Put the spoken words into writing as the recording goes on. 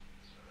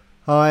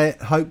Hi,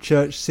 Hope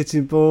Church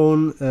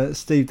Sittingbourne,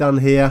 Steve Dunn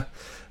here.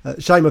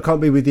 Shame I can't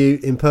be with you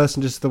in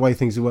person, just the way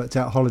things have worked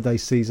out, holiday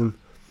season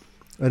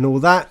and all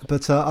that.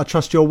 But I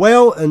trust you're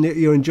well and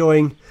you're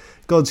enjoying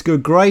God's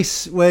good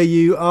grace where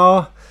you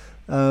are.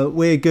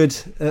 We're good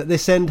at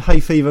this end, hay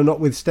fever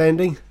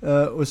notwithstanding.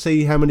 We'll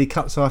see how many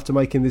cuts I have to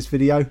make in this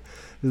video.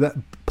 That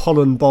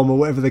pollen bomb or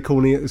whatever they're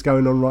calling it is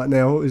going on right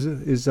now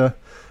is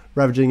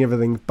ravaging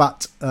everything.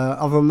 But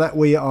other than that,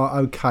 we are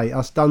okay.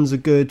 Us Duns are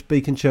good.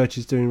 Beacon Church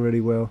is doing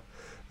really well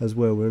as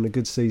well. We're in a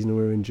good season and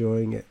we're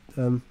enjoying it.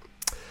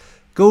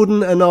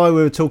 Gordon and I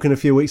were talking a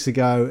few weeks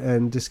ago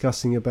and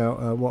discussing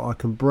about what I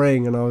can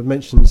bring, and I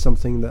mentioned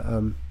something that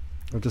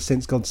I've just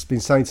sensed God's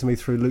been saying to me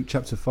through Luke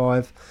chapter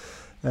 5,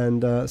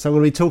 and so I'm going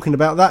to be talking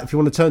about that. If you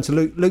want to turn to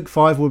Luke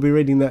 5, we'll be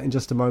reading that in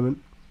just a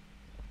moment,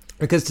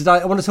 because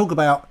today I want to talk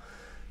about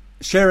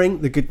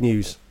sharing the good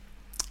news,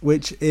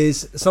 which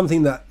is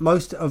something that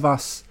most of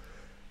us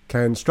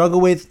can struggle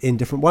with in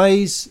different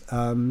ways,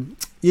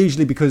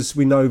 usually because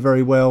we know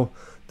very well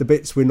the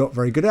bits we're not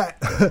very good at,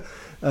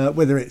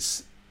 whether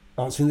it's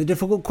answering the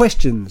difficult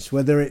questions,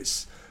 whether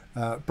it's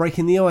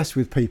breaking the ice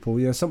with people.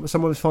 You know, some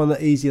of us find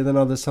that easier than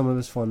others, some of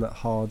us find that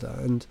harder,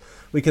 and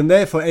we can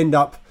therefore end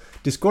up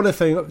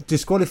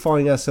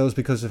disqualifying ourselves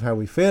because of how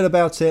we feel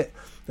about it,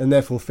 and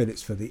therefore feel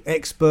it's for the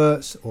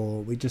experts,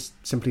 or we just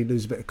simply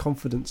lose a bit of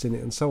confidence in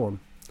it and so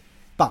on.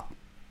 But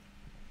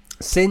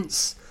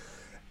since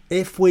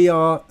if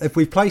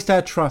we've placed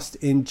our trust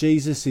in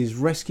Jesus'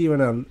 rescue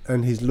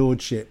and his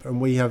lordship,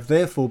 and we have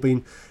therefore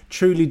been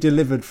truly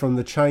delivered from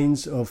the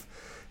chains of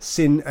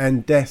sin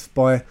and death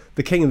by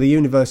the King of the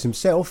universe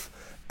himself,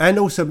 and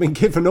also been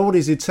given all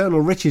his eternal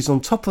riches on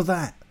top of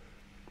that,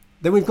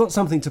 then we've got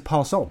something to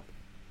pass on.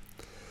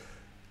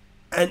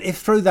 And if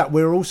through that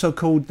we're also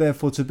called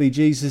therefore to be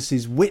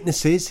Jesus'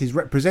 witnesses, his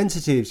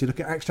representatives. You look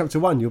at Acts chapter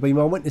 1, you'll be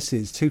my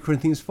witnesses. 2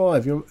 Corinthians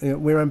 5,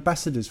 we're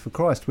ambassadors for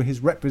Christ. We're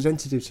his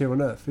representatives here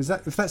on earth.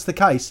 If that's the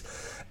case,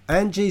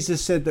 and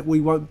Jesus said that we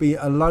won't be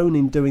alone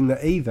in doing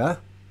that either,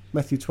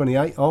 Matthew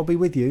 28, I'll be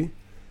with you,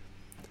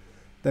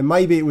 then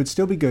maybe it would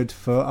still be good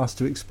for us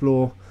to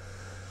explore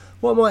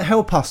what might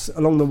help us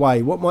along the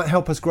way, what might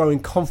help us grow in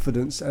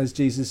confidence as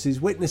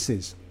Jesus'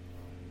 witnesses.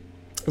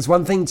 It's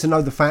one thing to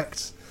know the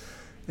facts,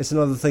 it's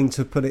another thing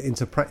to put it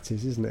into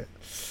practice, isn't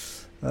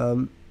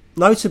it?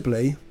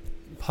 Notably,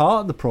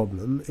 part of the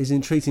problem is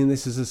in treating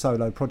this as a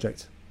solo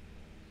project.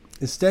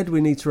 Instead,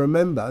 we need to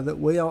remember that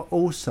we are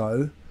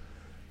also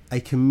a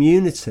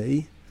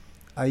community,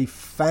 a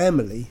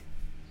family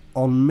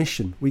on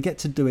mission. We get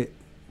to do it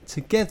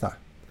together,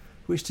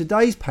 which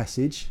today's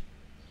passage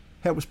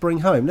helps bring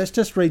home. Let's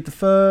just read the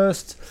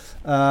first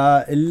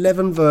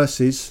 11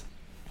 verses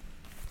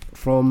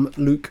from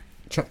Luke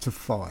chapter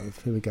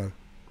 5. Here we go.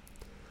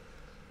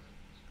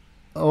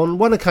 On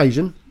one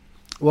occasion,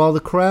 while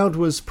the crowd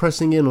was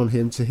pressing in on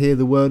him to hear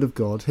the word of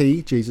God,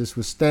 he, Jesus,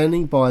 was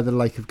standing by the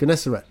lake of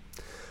Gennesaret,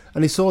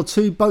 and he saw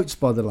 2 boats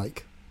by the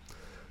lake.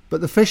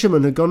 But the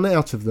fishermen had gone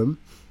out of them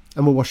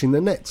and were washing their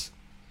nets.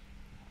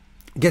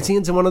 Getting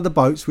into one of the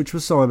boats, which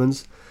was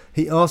Simon's,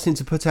 he asked him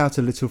to put out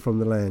a little from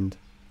the land,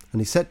 and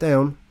he sat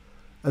down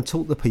and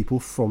taught the people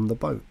from the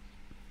boat.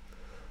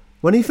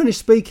 When he finished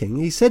speaking,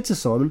 he said to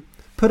Simon,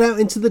 "Put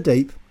out into the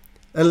deep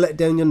and let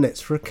down your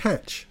nets for a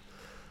catch."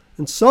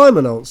 And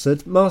Simon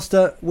answered,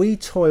 "Master, we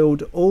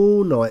toiled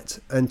all night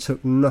and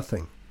took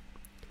nothing.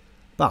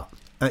 But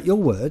at your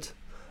word,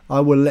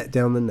 I will let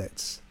down the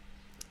nets."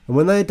 And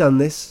when they had done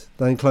this,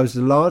 they enclosed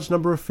a large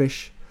number of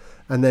fish,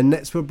 and their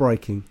nets were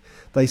breaking.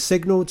 They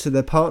signalled to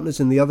their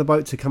partners in the other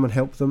boat to come and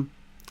help them,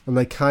 and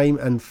they came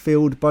and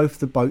filled both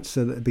the boats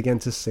so that it began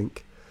to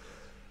sink.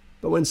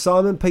 But when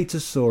Simon Peter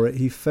saw it,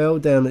 he fell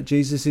down at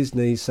Jesus'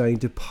 knees, saying,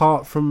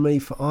 "Depart from me,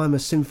 for I am a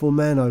sinful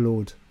man, O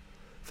Lord."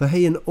 For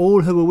he and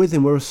all who were with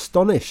him were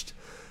astonished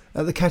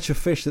at the catch of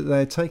fish that they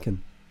had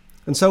taken.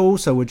 And so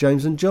also were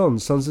James and John,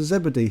 sons of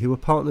Zebedee, who were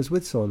partners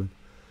with Simon.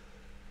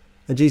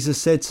 And Jesus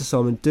said to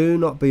Simon, "Do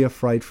not be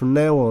afraid. From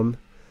now on,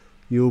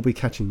 you will be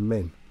catching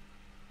men."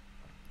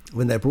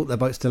 When they brought their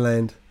boats to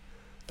land,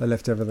 they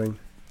left everything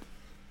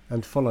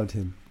and followed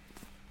him.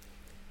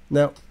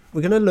 Now,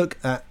 we're going to look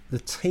at the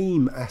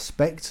team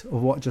aspect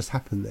of what just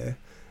happened there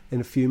in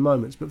a few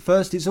moments. But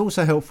first, it's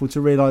also helpful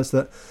to realise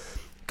that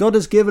God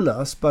has given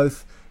us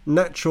both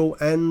natural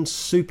and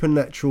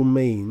supernatural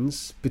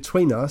means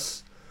between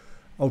us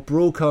of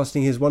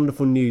broadcasting his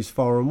wonderful news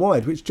far and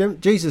wide, which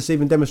Jesus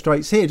even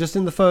demonstrates here, just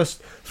in the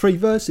first 3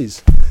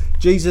 verses.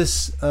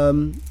 Jesus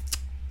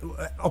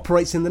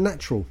operates in the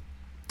natural.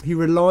 He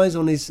relies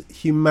on his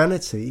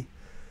humanity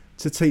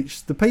to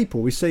teach the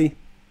people. We see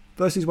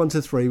verses 1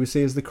 to 3, we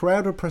see as the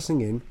crowd are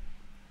pressing in,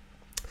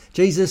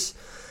 Jesus,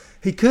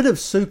 he could have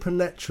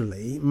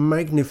supernaturally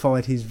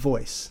magnified his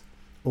voice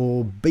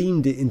or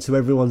beamed it into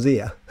everyone's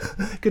ear,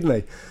 couldn't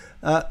he?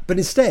 But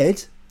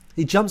instead,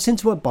 he jumps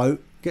into a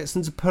boat, gets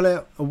them to pull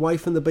out away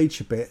from the beach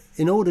a bit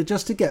in order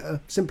just to get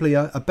simply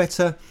a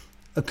better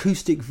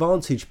acoustic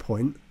vantage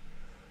point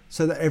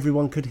so that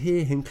everyone could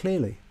hear him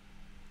clearly.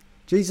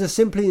 Jesus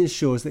simply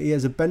ensures that he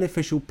has a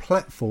beneficial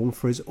platform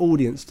for his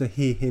audience to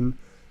hear him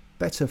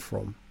better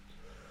from.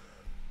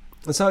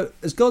 And so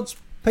as God's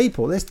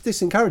people,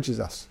 this encourages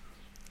us,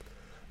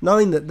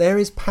 knowing that there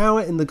is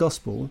power in the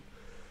gospel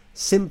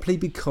simply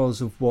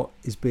because of what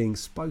is being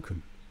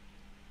spoken.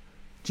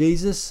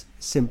 Jesus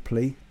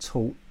simply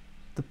taught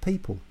the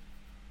people,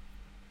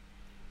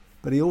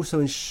 but he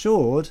also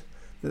ensured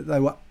that they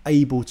were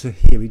able to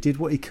hear. He did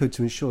what he could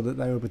to ensure that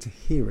they were able to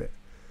hear it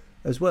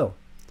as well.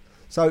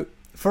 So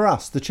for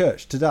us, the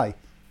church today,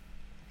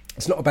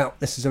 it's not about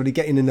necessarily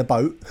getting in a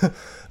boat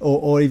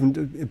or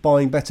even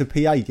buying better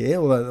PA gear,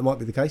 although that might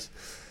be the case.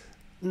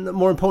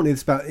 More importantly,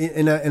 it's about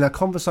in our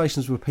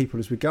conversations with people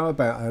as we go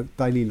about our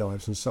daily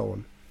lives and so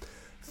on.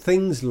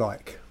 Things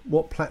like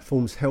what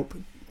platforms help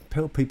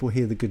people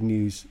hear the good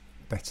news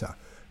better.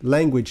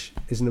 Language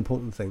is an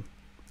important thing.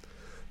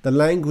 The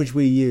language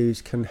we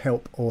use can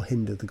help or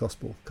hinder the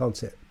gospel,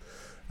 can't it?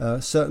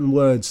 Certain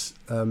words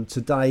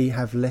today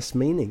have less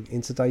meaning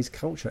in today's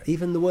culture.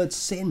 Even the word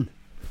sin.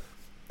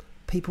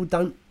 People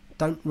don't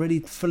really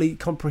fully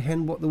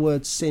comprehend what the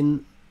word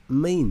sin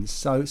means.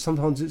 So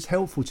sometimes it's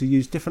helpful to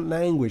use different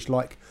language,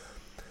 like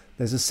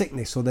there's a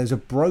sickness or there's a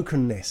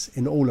brokenness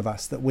in all of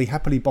us that we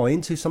happily buy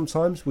into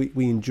sometimes, we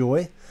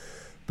enjoy.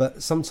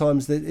 But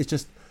sometimes it's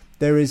just,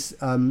 there is,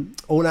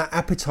 all our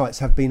appetites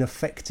have been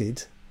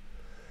affected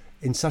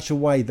in such a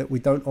way that we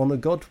don't honour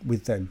God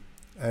with them.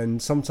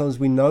 And sometimes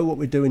we know what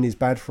we're doing is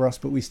bad for us,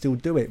 but we still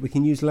do it. We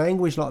can use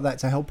language like that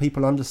to help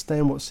people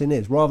understand what sin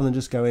is, rather than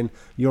just going,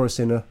 you're a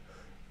sinner,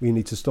 you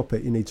need to stop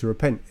it, you need to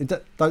repent.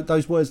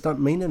 Those words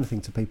don't mean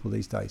anything to people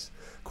these days,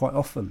 quite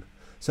often.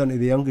 Certainly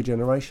the younger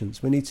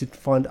generations. We need to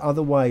find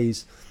other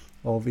ways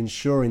of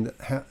ensuring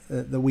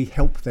that we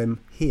help them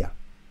hear.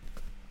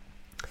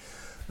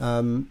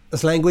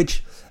 As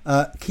language,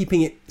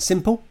 keeping it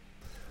simple,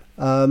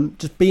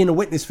 just being a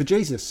witness for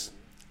Jesus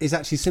is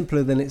actually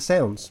simpler than it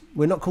sounds.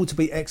 We're not called to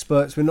be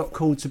experts. We're not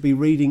called to be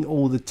reading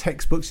all the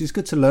textbooks. It's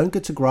good to learn,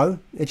 good to grow,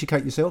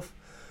 educate yourself.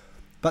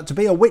 But to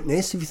be a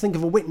witness, if you think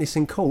of a witness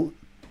in court,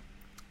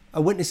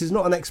 a witness is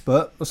not an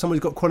expert or somebody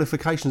who's got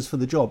qualifications for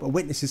the job. A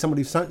witness is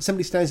somebody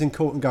who stands in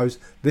court and goes,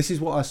 this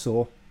is what I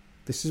saw,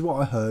 this is what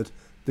I heard,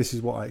 this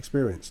is what I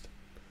experienced.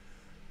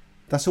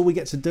 That's all we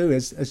get to do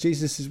as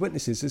Jesus'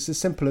 witnesses. It's as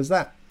simple as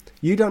that.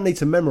 You don't need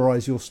to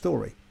memorise your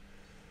story.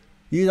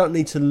 You don't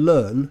need to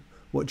learn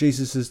what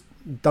Jesus has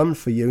done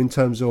for you in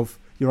terms of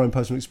your own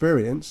personal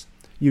experience.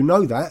 You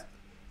know that.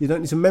 You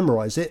don't need to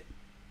memorise it.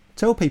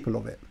 Tell people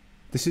of it.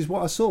 This is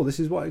what I saw. This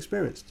is what I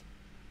experienced.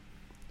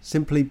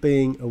 Simply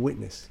being a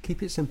witness.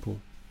 Keep it simple.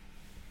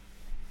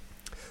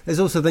 There's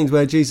also things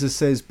where Jesus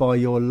says, by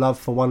your love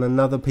for one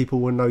another, people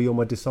will know you're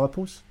my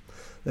disciples.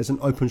 There's an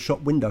open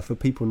shop window for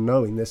people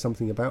knowing there's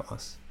something about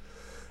us.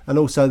 And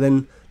also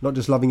then, not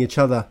just loving each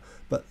other,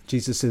 but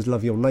Jesus says,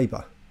 love your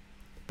neighbour.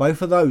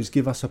 Both of those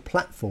give us a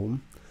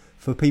platform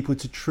for people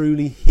to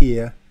truly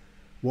hear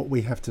what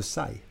we have to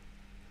say.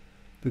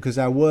 Because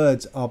our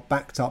words are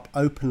backed up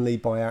openly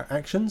by our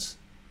actions,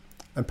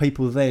 and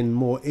people then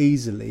more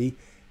easily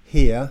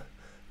hear,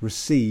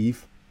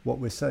 receive what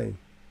we're saying.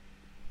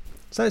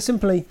 So it's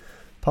simply,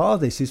 part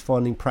of this is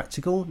finding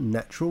practical,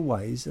 natural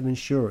ways of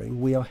ensuring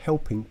we are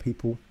helping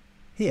people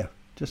hear,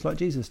 just like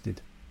Jesus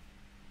did.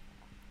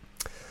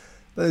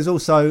 But there's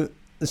also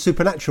the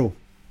supernatural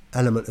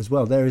element as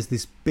well. There is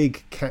this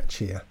big catch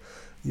here.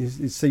 You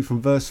see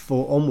from verse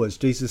 4 onwards,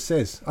 Jesus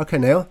says, okay,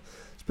 now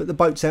let's put the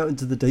boats out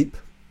into the deep,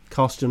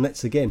 cast your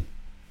nets again.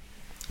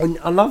 And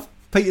I love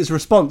Peter's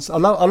response. I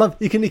love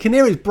you can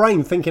hear his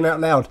brain thinking out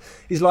loud.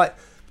 He's like,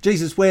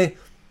 Jesus, we're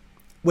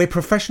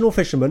professional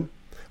fishermen.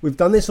 We've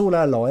done this all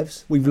our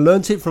lives. We've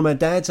learnt it from our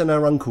dads and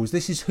our uncles.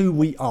 This is who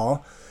we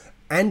are.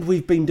 And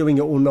we've been doing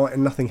it all night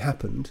and nothing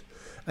happened.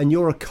 And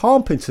you're a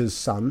carpenter's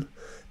son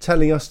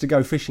telling us to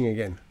go fishing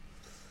again.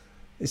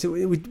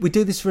 We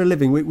do this for a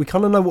living. We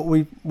kind of know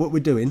what we're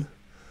doing.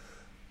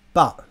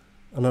 But,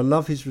 and I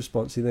love his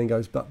response, he then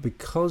goes, but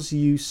because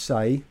you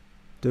say,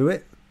 do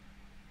it,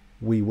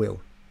 we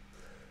will.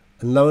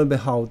 And lo and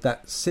behold,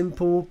 that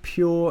simple,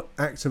 pure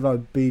act of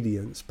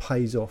obedience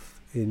pays off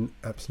in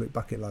absolute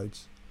bucket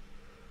loads.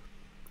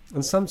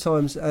 And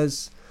sometimes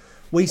as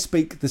we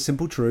speak the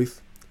simple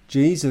truth,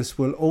 Jesus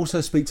will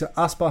also speak to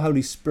us by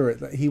Holy Spirit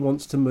that he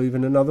wants to move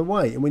in another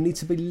way. And we need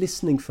to be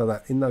listening for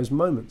that in those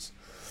moments.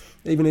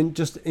 Even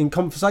in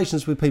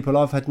conversations with people,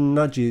 I've had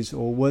nudges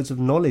or words of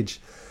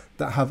knowledge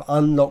that have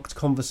unlocked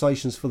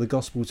conversations for the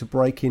gospel to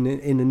break in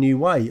a new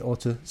way, or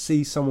to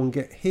see someone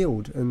get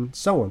healed and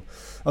so on.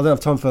 I don't have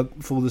time for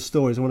all the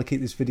stories. I want to keep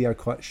this video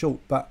quite short.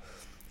 But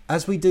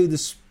as we do the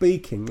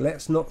speaking,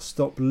 let's not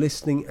stop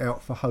listening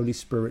out for Holy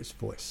Spirit's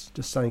voice.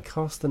 Just saying,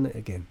 cast the net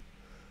again.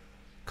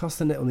 Cast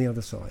the net on the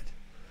other side.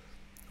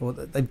 Or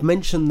they've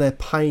mentioned their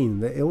pain,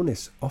 their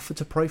illness. Offer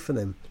to pray for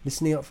them.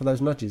 Listening out for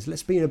those nudges.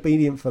 Let's be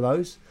obedient for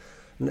those.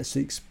 And let's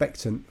be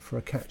expectant for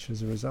a catch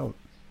as a result.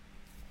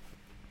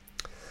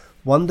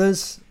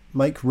 Wonders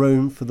make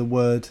room for the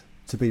word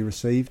to be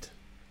received.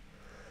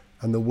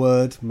 And the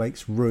word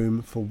makes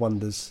room for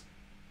wonders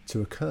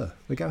to occur.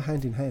 They go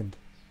hand in hand.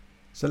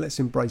 So let's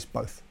embrace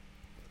both.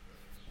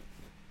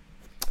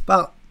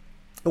 But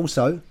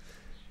also,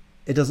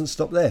 it doesn't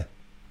stop there.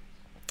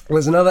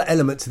 There's another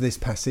element to this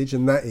passage,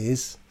 and that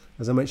is,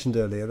 as I mentioned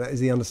earlier, that is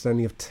the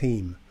understanding of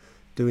team,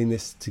 doing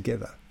this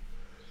together.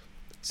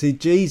 See,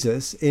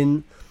 Jesus,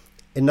 in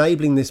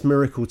enabling this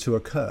miracle to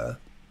occur,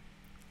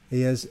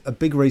 he has a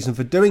big reason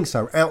for doing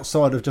so,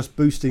 outside of just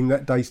boosting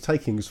that day's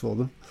takings for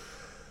them.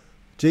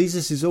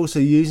 Jesus is also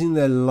using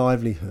their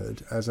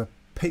livelihood as a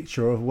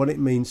picture of what it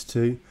means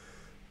to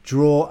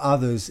draw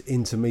others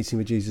into meeting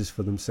with Jesus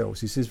for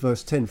themselves. He says,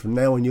 verse 10, from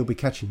now on you'll be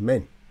catching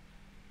men.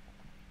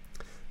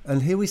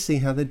 And here we see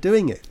how they're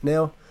doing it.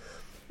 Now,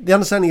 the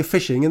understanding of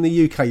fishing, in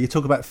the UK, you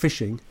talk about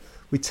fishing,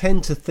 we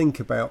tend to think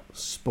about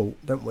sport,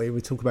 don't we?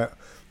 We talk about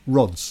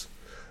rods,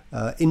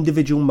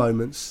 individual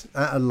moments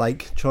at a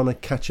lake trying to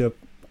catch a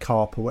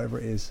carp or whatever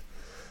it is.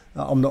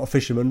 I'm not a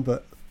fisherman,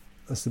 but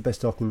that's the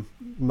best I can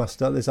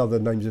muster. There's other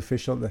names of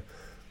fish, aren't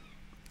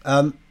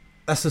there?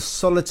 That's a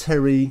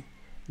solitary,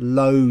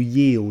 low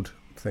yield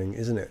thing,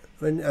 isn't it?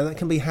 And that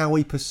can be how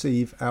we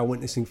perceive our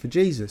witnessing for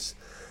Jesus.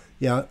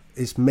 Yeah,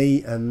 it's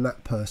me and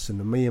that person,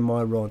 and me and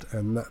my rod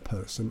and that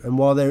person. And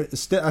while they're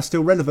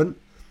still relevant,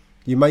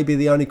 you may be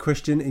the only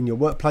Christian in your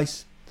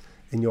workplace,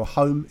 in your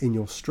home, in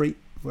your street,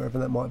 wherever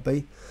that might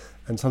be.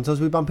 And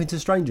sometimes we bump into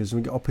strangers and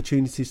we get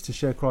opportunities to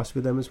share Christ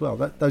with them as well.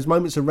 Those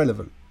moments are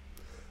relevant,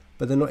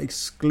 but they're not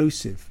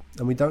exclusive.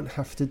 And we don't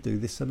have to do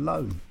this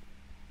alone.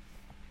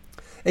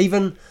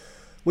 Even,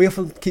 we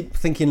often keep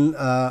thinking,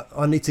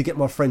 I need to get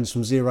my friends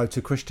from zero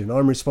to Christian.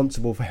 I'm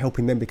responsible for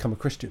helping them become a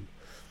Christian.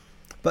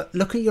 But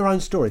look at your own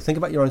story. Think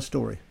about your own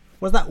story.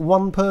 Was that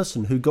one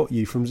person who got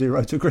you from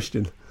zero to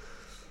Christian?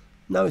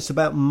 No, it's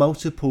about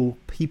multiple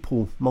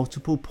people,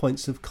 multiple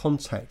points of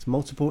contact,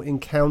 multiple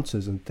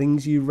encounters and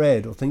things you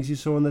read or things you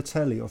saw on the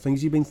telly or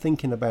things you've been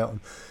thinking about,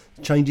 and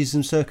changes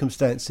in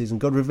circumstances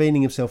and God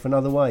revealing himself in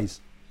other ways.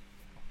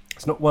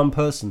 It's not one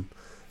person.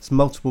 It's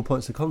multiple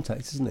points of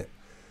contact, isn't it?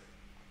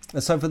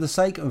 And so for the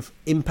sake of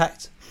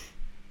impact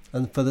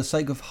and for the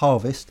sake of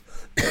harvest,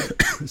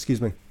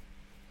 excuse me,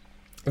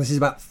 this is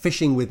about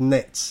fishing with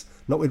nets,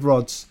 not with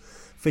rods,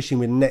 fishing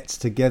with nets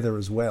together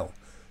as well.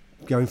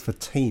 Going for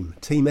team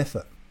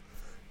effort.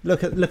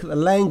 Look at the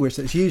language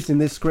that's used in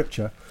this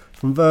scripture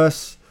from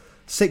verse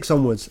 6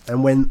 onwards.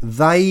 And when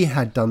they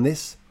had done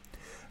this,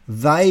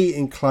 they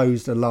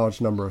enclosed a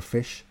large number of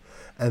fish,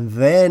 and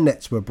their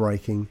nets were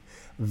breaking.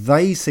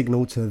 They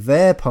signalled to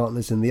their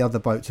partners in the other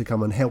boat to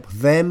come and help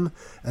them,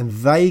 and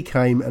they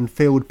came and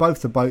filled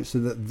both the boats so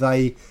that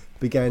they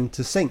began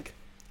to sink.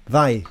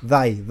 They,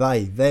 them,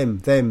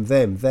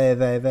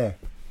 there.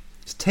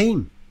 It's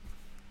team.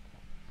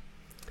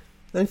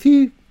 And if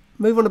you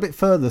move on a bit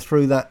further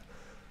through that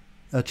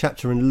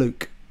chapter in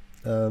Luke,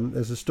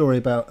 there's a story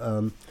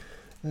about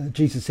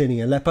Jesus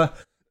healing a leper.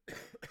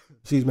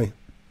 Excuse me.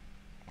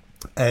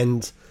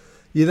 And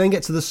you then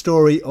get to the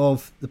story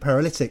of the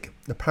paralytic,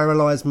 the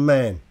paralysed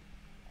man.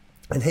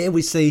 And here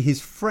we see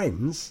his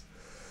friends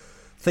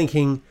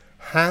thinking,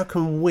 how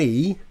can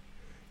we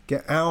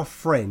get our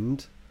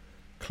friend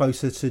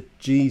closer to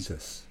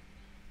Jesus?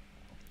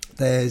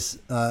 There's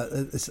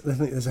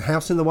a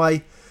house in the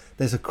way.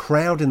 There's a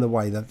crowd in the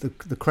way.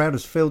 The crowd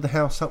has filled the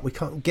house up. We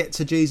can't get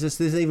to Jesus.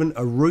 There's even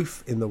a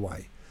roof in the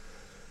way.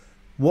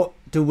 What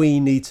do we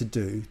need to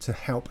do to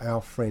help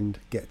our friend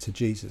get to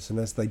Jesus? And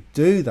as they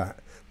do that,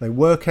 they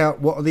work out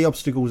what are the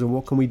obstacles and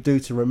what can we do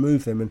to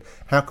remove them, and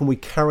how can we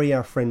carry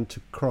our friend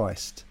to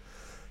Christ.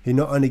 He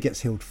not only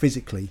gets healed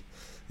physically,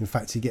 in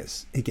fact, he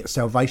gets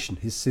salvation.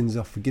 His sins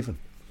are forgiven.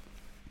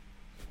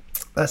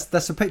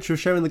 That's a picture of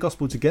sharing the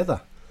gospel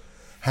together.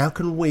 How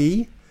can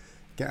we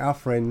get our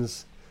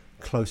friends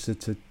closer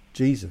to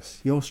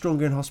Jesus? You're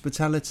stronger in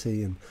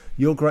hospitality, and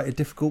you're great at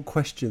difficult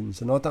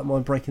questions, and I don't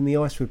mind breaking the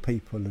ice with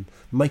people and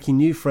making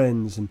new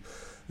friends and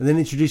then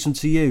introduce them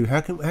to you. How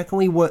can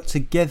we work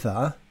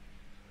together,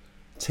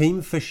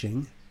 team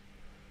fishing,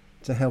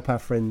 to help our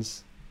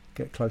friends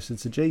get closer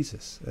to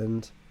Jesus?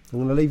 And I'm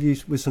going to leave you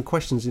with some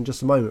questions in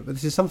just a moment, but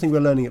this is something we're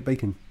learning at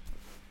Beacon.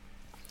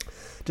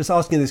 Just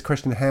asking this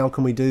question, how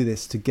can we do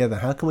this together?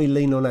 How can we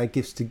lean on our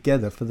gifts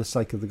together for the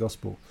sake of the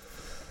gospel?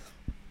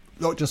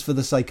 Not just for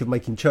the sake of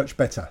making church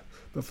better,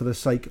 but for the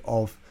sake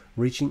of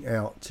reaching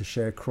out to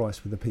share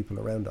Christ with the people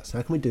around us.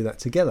 How can we do that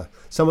together?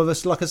 Some of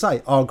us, like I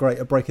say, are great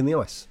at breaking the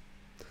ice.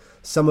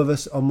 Some of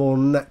us are more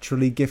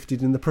naturally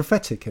gifted in the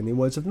prophetic and in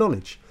words of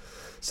knowledge.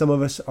 Some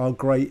of us are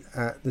great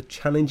at the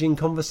challenging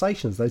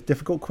conversations, those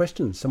difficult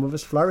questions. Some of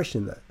us flourish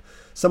in that.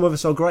 Some of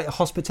us are great at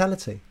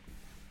hospitality.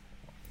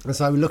 And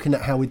so we're looking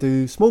at how we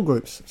do small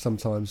groups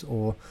sometimes,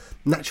 or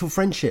natural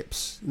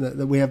friendships,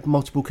 that we have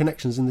multiple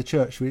connections in the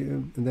church.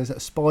 And there's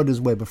that spider's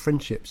web of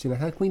friendships.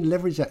 How can we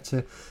leverage that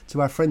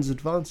to our friends'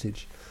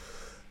 advantage?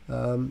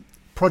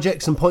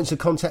 Projects and points of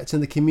contact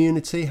in the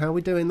community. How are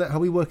we doing that? How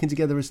are we working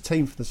together as a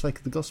team for the sake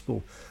of the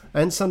gospel?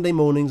 And Sunday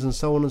mornings and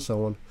so on and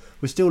so on.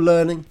 We're still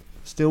learning,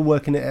 still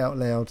working it out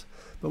loud,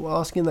 but we're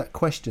asking that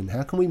question.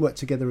 How can we work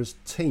together as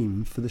a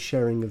team for the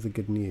sharing of the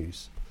good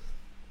news?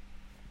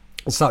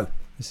 So,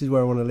 this is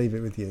where I want to leave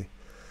it with you.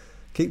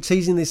 Keep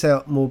teasing this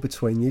out more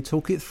between you.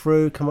 Talk it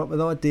through, come up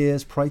with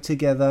ideas, pray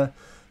together,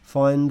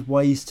 find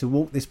ways to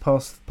walk this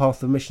path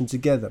of mission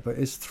together. But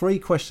there's 3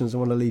 questions I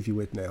want to leave you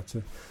with now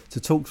to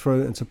talk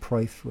through and to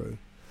pray through.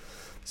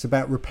 It's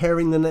about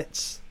repairing the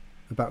nets,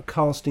 about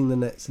casting the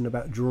nets, and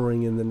about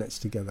drawing in the nets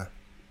together.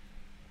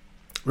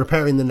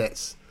 Repairing the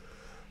nets.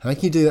 How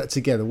can you do that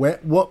together?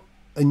 What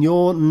in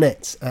your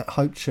nets at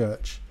Hope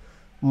Church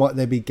might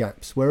there be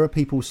gaps? Where are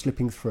people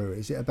slipping through?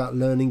 Is it about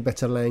learning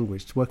better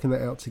language, working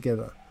that out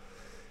together?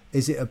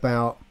 Is it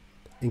about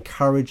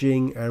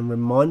encouraging and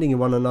reminding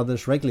one another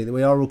regularly that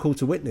we are all called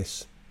to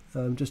witness?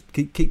 Just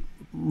keep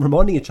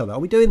reminding each other. Are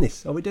we doing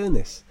this? Are we doing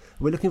this?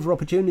 Are we looking for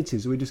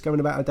opportunities? Are we just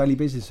going about our daily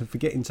business and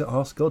forgetting to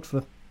ask God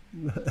for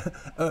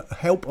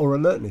help or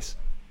alertness?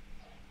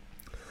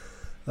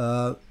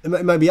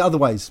 It may be other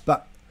ways,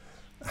 but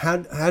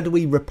how do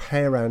we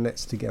repair our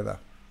nets together?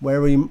 Where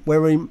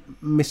are we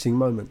missing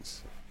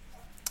moments?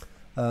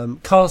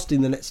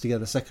 Casting the nets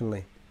together,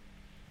 secondly.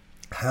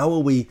 How are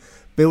we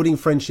building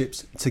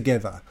friendships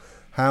together?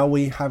 How are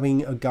we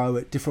having a go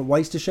at different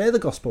ways to share the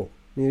gospel?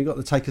 You've got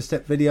the Take a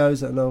Step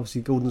videos that I know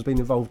obviously Gordon's been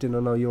involved in, I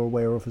know you're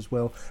aware of as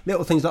well.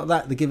 Little things like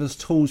that give us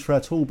tools for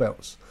our tool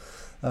belts.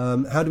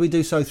 How do we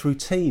do so through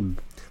team?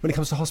 When it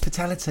comes to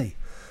hospitality,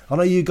 I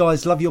know you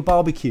guys love your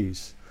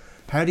barbecues.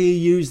 How do you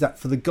use that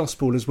for the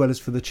gospel as well as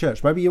for the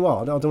church? Maybe you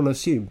are, I don't want to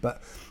assume,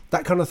 but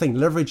that kind of thing,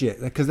 leverage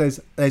it, because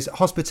there's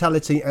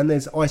hospitality and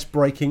there's ice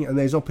breaking and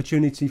there's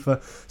opportunity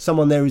for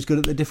someone there who's good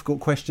at the difficult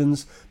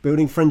questions,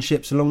 building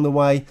friendships along the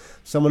way,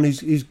 someone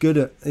who's good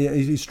at,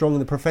 who's strong in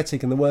the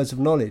prophetic and the words of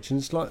knowledge. And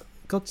it's like,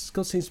 God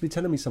seems to be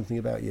telling me something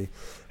about you.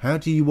 How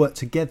do you work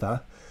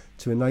together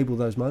to enable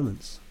those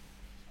moments?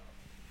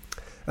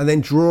 And then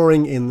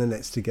drawing in the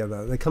nets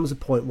together. There comes a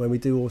point where we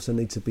do also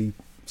need to be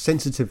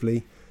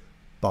sensitively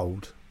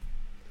bold,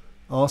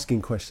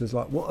 asking questions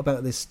like, what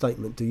about this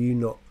statement do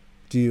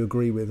you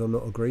agree with or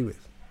not agree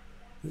with?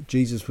 That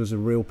Jesus was a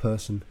real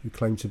person who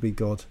claimed to be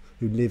God,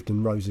 who lived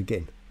and rose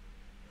again.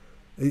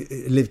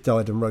 Lived,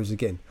 died and rose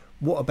again.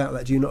 What about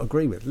that do you not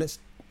agree with?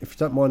 If you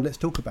don't mind, let's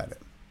talk about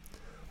it.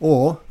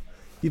 Or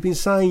you've been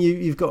saying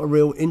you've got a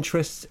real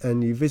interest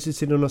and you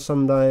visited on a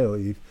Sunday, or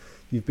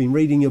you've been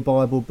reading your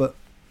Bible, but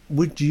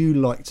would you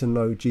like to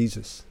know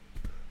Jesus?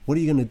 What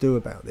are you going to do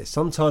about this?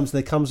 Sometimes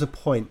there comes a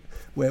point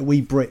where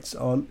we Brits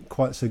aren't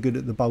quite so good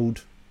at the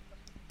bold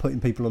putting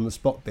people on the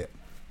spot bit.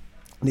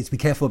 We need to be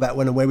careful about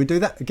when and where we do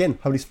that. Again,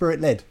 Holy Spirit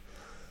led.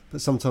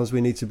 But sometimes we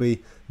need to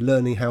be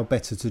learning how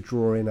better to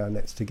draw in our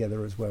nets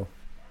together as well.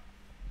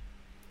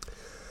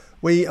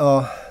 We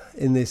are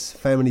in this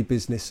family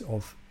business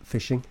of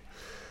fishing,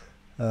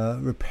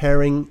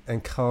 repairing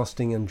and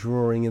casting and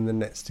drawing in the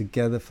nets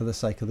together for the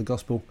sake of the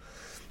gospel.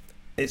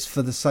 It's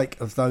for the sake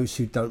of those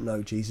who don't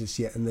know Jesus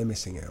yet and they're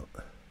missing out.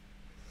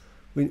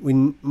 We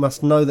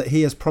must know that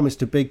he has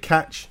promised a big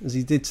catch, as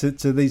he did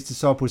to these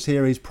disciples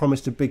here. He's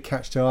promised a big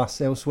catch to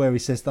us. Elsewhere he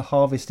says the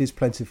harvest is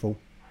plentiful.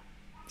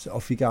 So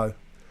off you go.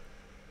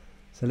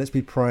 So let's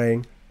be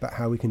praying about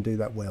how we can do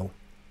that well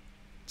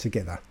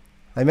together.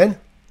 Amen?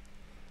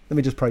 Let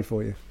me just pray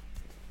for you.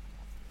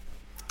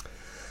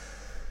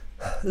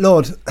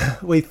 Lord,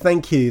 we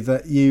thank you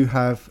that you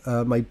have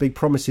made big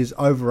promises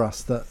over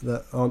us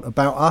that aren't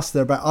about us,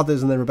 they're about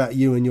others, and they're about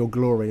you and your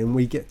glory. And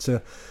we get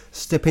to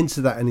step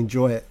into that and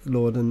enjoy it,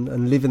 Lord,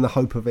 and live in the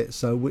hope of it.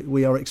 So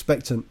we are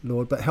expectant,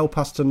 Lord, but help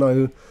us to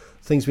know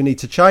things we need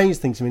to change,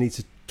 things we need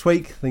to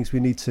tweak, things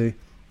we need to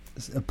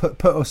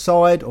put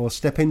aside or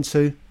step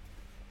into.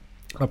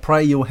 I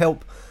pray you'll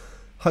help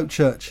Hope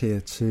Church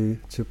here to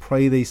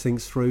pray these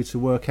things through, to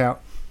work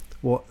out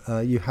what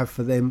you have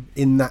for them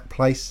in that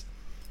place.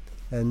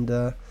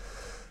 And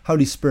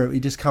Holy Spirit,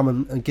 you just come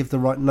and give the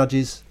right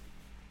nudges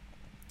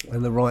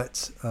and the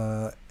right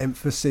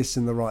emphasis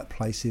in the right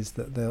places,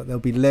 that they'll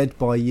be led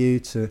by you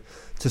to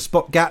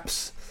spot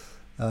gaps,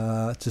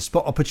 to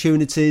spot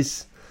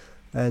opportunities,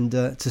 and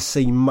to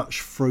see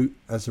much fruit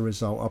as a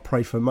result. I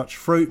pray for much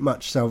fruit,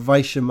 much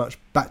salvation, much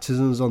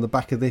baptisms on the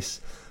back of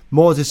this,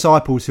 more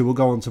disciples who will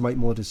go on to make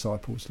more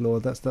disciples,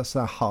 Lord. That's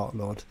our heart,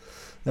 Lord.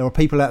 There are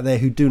people out there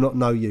who do not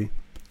know you.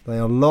 They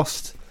are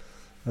lost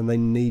and they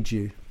need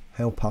you.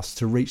 Help us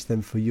to reach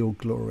them for your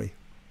glory.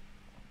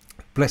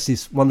 Bless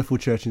this wonderful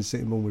church in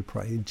Sittingbourne, we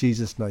pray. In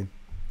Jesus' name,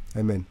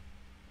 amen.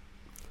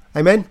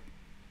 Amen,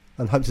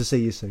 and hope to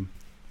see you soon.